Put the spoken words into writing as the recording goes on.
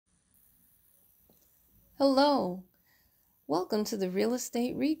Hello, welcome to the Real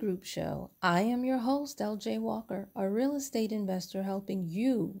Estate Regroup Show. I am your host, LJ Walker, a real estate investor helping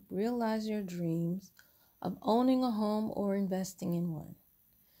you realize your dreams of owning a home or investing in one.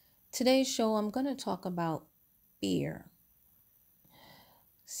 Today's show, I'm going to talk about fear.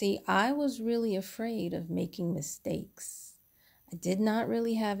 See, I was really afraid of making mistakes. I did not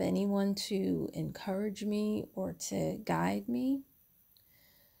really have anyone to encourage me or to guide me.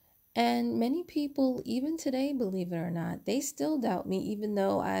 And many people, even today, believe it or not, they still doubt me, even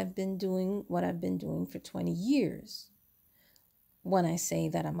though I've been doing what I've been doing for 20 years. When I say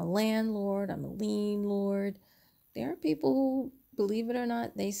that I'm a landlord, I'm a lien lord, there are people who, believe it or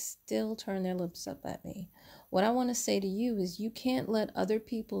not, they still turn their lips up at me. What I want to say to you is you can't let other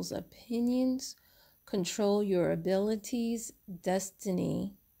people's opinions control your abilities,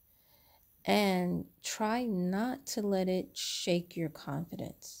 destiny, and try not to let it shake your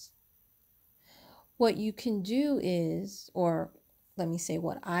confidence. What you can do is, or let me say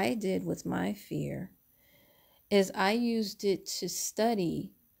what I did with my fear, is I used it to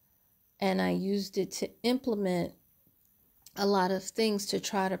study and I used it to implement a lot of things to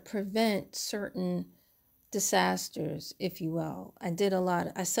try to prevent certain disasters, if you will.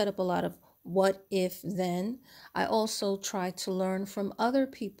 I set up a lot of what if then. I also tried to learn from other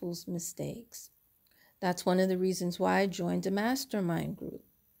people's mistakes. That's one of the reasons why I joined a mastermind group.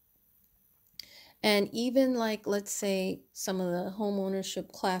 And even like, let's say, some of the home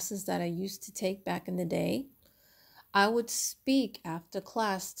ownership classes that I used to take back in the day, I would speak after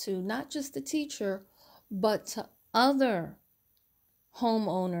class to not just the teacher, but to other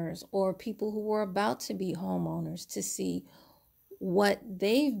homeowners or people who were about to be homeowners to see what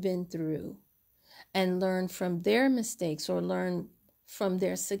they've been through and learn from their mistakes or learn from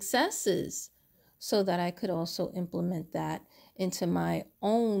their successes so that I could also implement that into my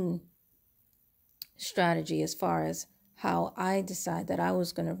own strategy as far as how I decide that I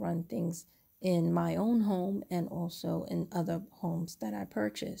was going to run things in my own home and also in other homes that I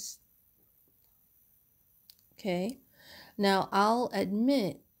purchased. Okay. Now, I'll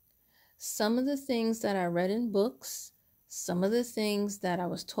admit some of the things that I read in books, some of the things that I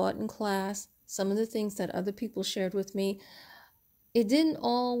was taught in class, some of the things that other people shared with me, it didn't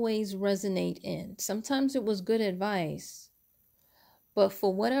always resonate in. Sometimes it was good advice, but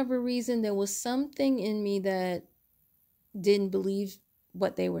for whatever reason, there was something in me that didn't believe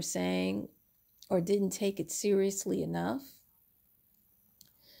what they were saying or didn't take it seriously enough.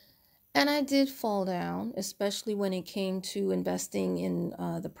 And I did fall down, especially when it came to investing in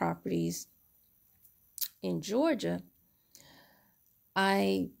the properties in Georgia.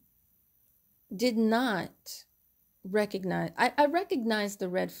 I did not recognize, I recognized the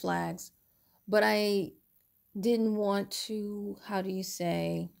red flags, but I didn't want to, how do you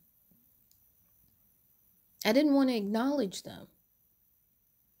say, I didn't want to acknowledge them,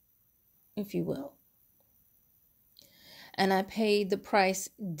 if you will. And I paid the price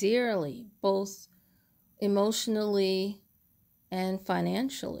dearly, both emotionally and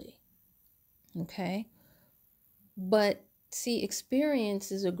financially. Okay? But see,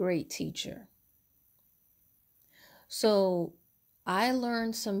 experience is a great teacher. So I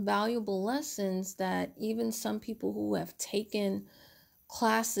learned some valuable lessons that even some people who have taken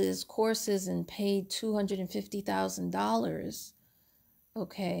classes, courses, and paid $250,000,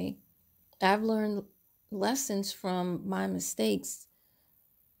 okay, I've learned lessons from my mistakes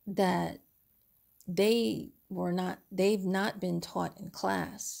that they've not been taught in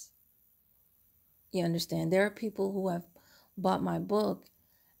class. You understand? There are people who have bought my book,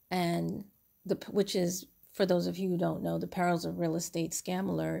 and which is, for those of you who don't know, the Perils of Real Estate Scam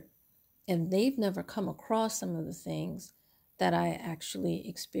Alert, and they've never come across some of the things that I actually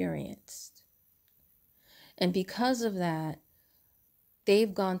experienced. And because of that,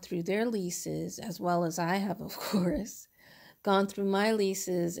 they've gone through their leases, as well as I have, of course, gone through my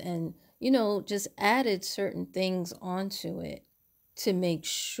leases and, just added certain things onto it to make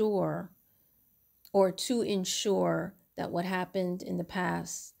sure or to ensure that what happened in the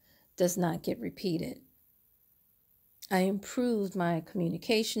past does not get repeated. I improved my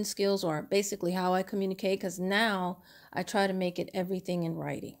communication skills, or basically how I communicate, because now I try to make it everything in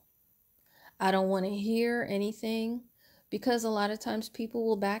writing. I don't want to hear anything, because a lot of times people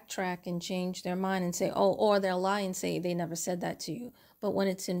will backtrack and change their mind and say, oh, or they'll lie and say they never said that to you. But when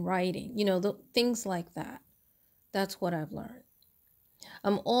it's in writing, things like that, that's what I've learned.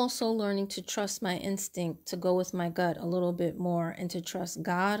 I'm also learning to trust my instinct, to go with my gut a little bit more, and to trust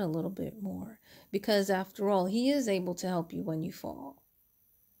God a little bit more, because after all, He is able to help you when you fall.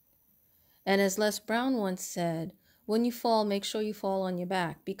 And as Les Brown once said, when you fall, make sure you fall on your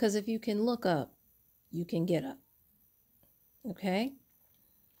back, because if you can look up, you can get up. Okay?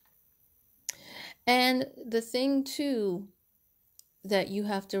 And the thing too that you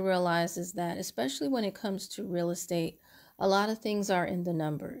have to realize is that, especially when it comes to real estate, a lot of things are in the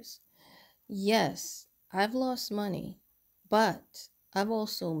numbers. Yes, I've lost money, but I've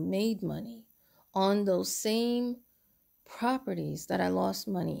also made money on those same properties that I lost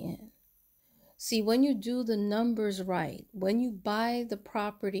money in. See, when you do the numbers right, when you buy the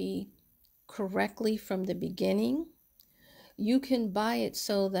property correctly from the beginning, you can buy it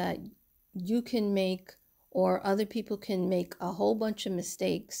so that you can make, or other people can make, a whole bunch of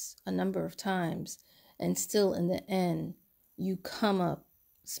mistakes a number of times, and still in the end you come up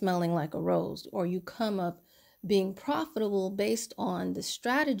smelling like a rose, or you come up being profitable based on the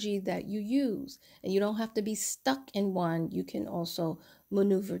strategy that you use. And you don't have to be stuck in one. You can also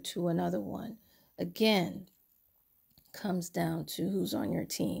maneuver to another one. Again, comes down to who's on your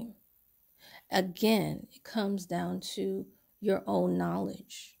team. Again, it comes down to your own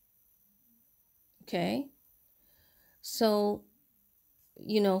knowledge. Okay? So,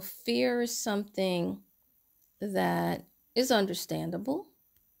 fear is something that is understandable.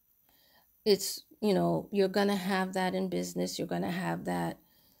 It's, you're going to have that in business. You're going to have that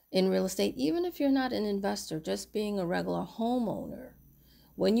in real estate. Even if you're not an investor, just being a regular homeowner,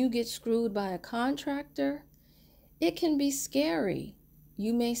 when you get screwed by a contractor, it can be scary.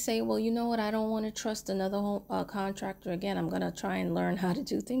 You may say, well, you know what? I don't want to trust another contractor again. I'm going to try and learn how to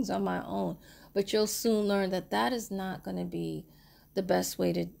do things on my own. But you'll soon learn that that is not going to be the best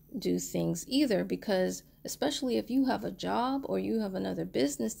way to do things either, because especially if you have a job or you have another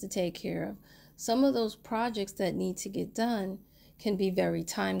business to take care of, some of those projects that need to get done can be very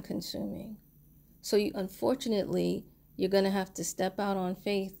time consuming. So unfortunately, you're going to have to step out on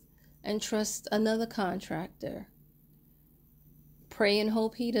faith and trust another contractor. Pray and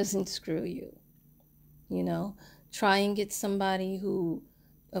hope he doesn't screw you. Try and get somebody who,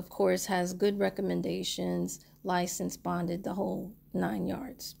 of course, has good recommendations, licensed, bonded, the whole 9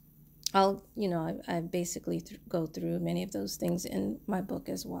 yards. I basically go through many of those things in my book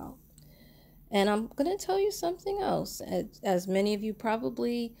as well. And I'm going to tell you something else. As many of you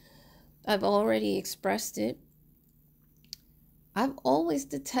probably, I've already expressed it. I've always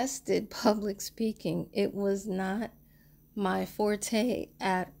detested public speaking. It was not my forte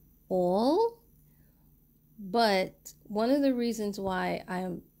at all. But one of the reasons why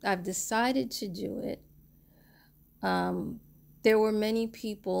I've decided to do it, there were many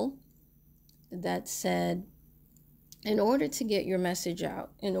people that said, in order to get your message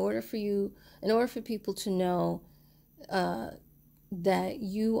out, in order for people to know that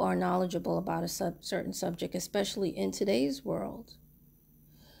you are knowledgeable about a certain subject, especially in today's world,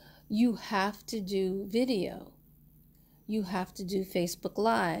 you have to do video. You have to do Facebook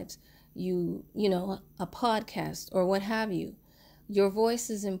Lives, a podcast or what have you. Your voice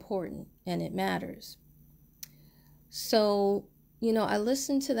is important and it matters. So, I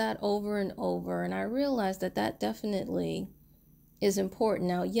listened to that over and over, and I realized that that definitely is important.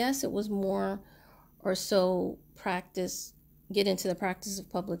 Now, yes, it was more or so get into the practice of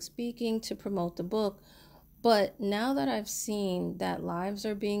public speaking to promote the book. But now that I've seen that lives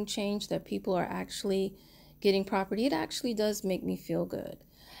are being changed, that people are actually getting property, it actually does make me feel good.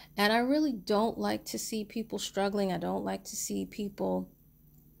 And I really don't like to see people struggling. I don't like to see people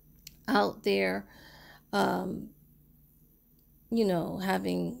out there,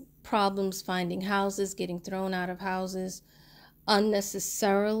 having problems finding houses, getting thrown out of houses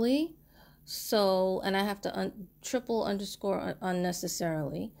unnecessarily. So, and I have to triple underscore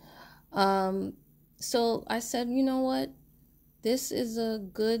unnecessarily. So I said, you know what? This is a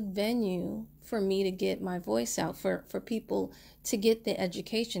good venue for me to get my voice out, for people to get the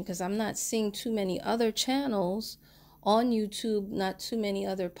education, because I'm not seeing too many other channels on YouTube, not too many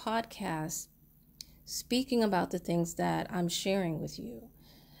other podcasts speaking about the things that I'm sharing with you.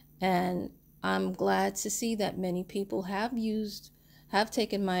 And I'm glad to see that many people have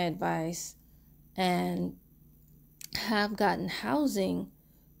taken my advice and have gotten housing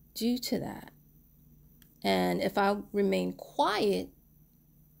due to that. And if I remain quiet,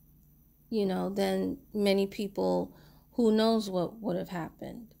 then many people, who knows what would have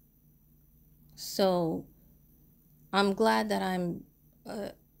happened. So I'm glad that I'm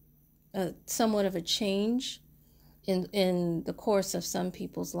somewhat of a change in the course of some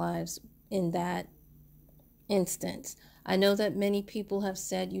people's lives in that instance. I know that many people have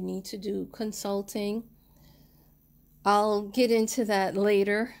said you need to do consulting. I'll get into that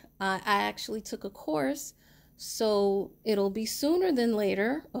later. I actually took a course, so it'll be sooner than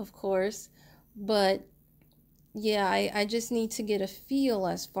later, of course. But yeah, I just need to get a feel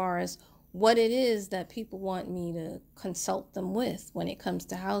as far as what it is that people want me to consult them with when it comes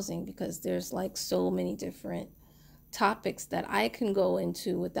to housing, because there's like so many different topics that I can go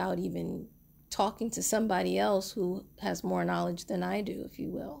into without even talking to somebody else who has more knowledge than I do, if you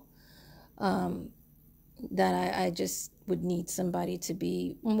will. That I just would need somebody to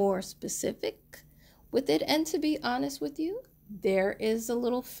be more specific with it. And to be honest with you, there is a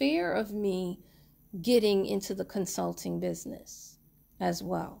little fear of me getting into the consulting business as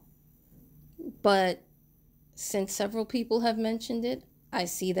well. But since several people have mentioned it, I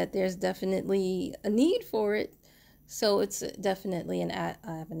see that there's definitely a need for it. So it's definitely an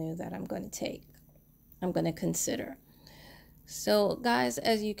avenue that I'm going to take. I'm going to consider. So guys,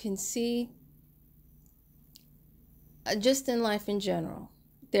 as you can see, just in life in general,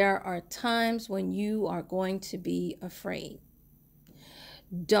 there are times when you are going to be afraid.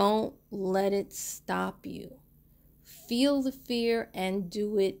 Don't let it stop you. Feel the fear and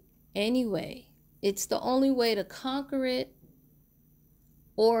do it anyway. It's the only way to conquer it,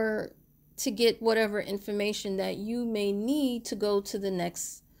 or to get whatever information that you may need to go to the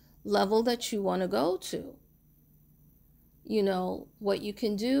next level that you want to go to. You know, what you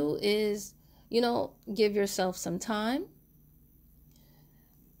can do is, give yourself some time.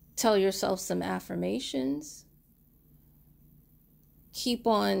 Tell yourself some affirmations. Keep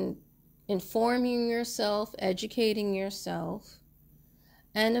on informing yourself, educating yourself,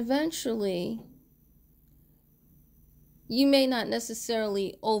 and eventually you may not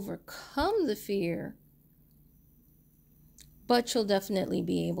necessarily overcome the fear, but you'll definitely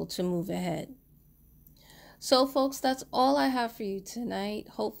be able to move ahead. So folks, that's all I have for you tonight.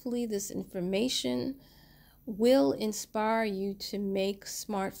 Hopefully this information will inspire you to make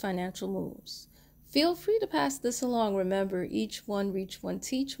smart financial moves. Feel free to pass this along. Remember, each one, reach one,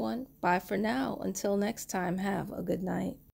 teach one. Bye for now. Until next time, have a good night.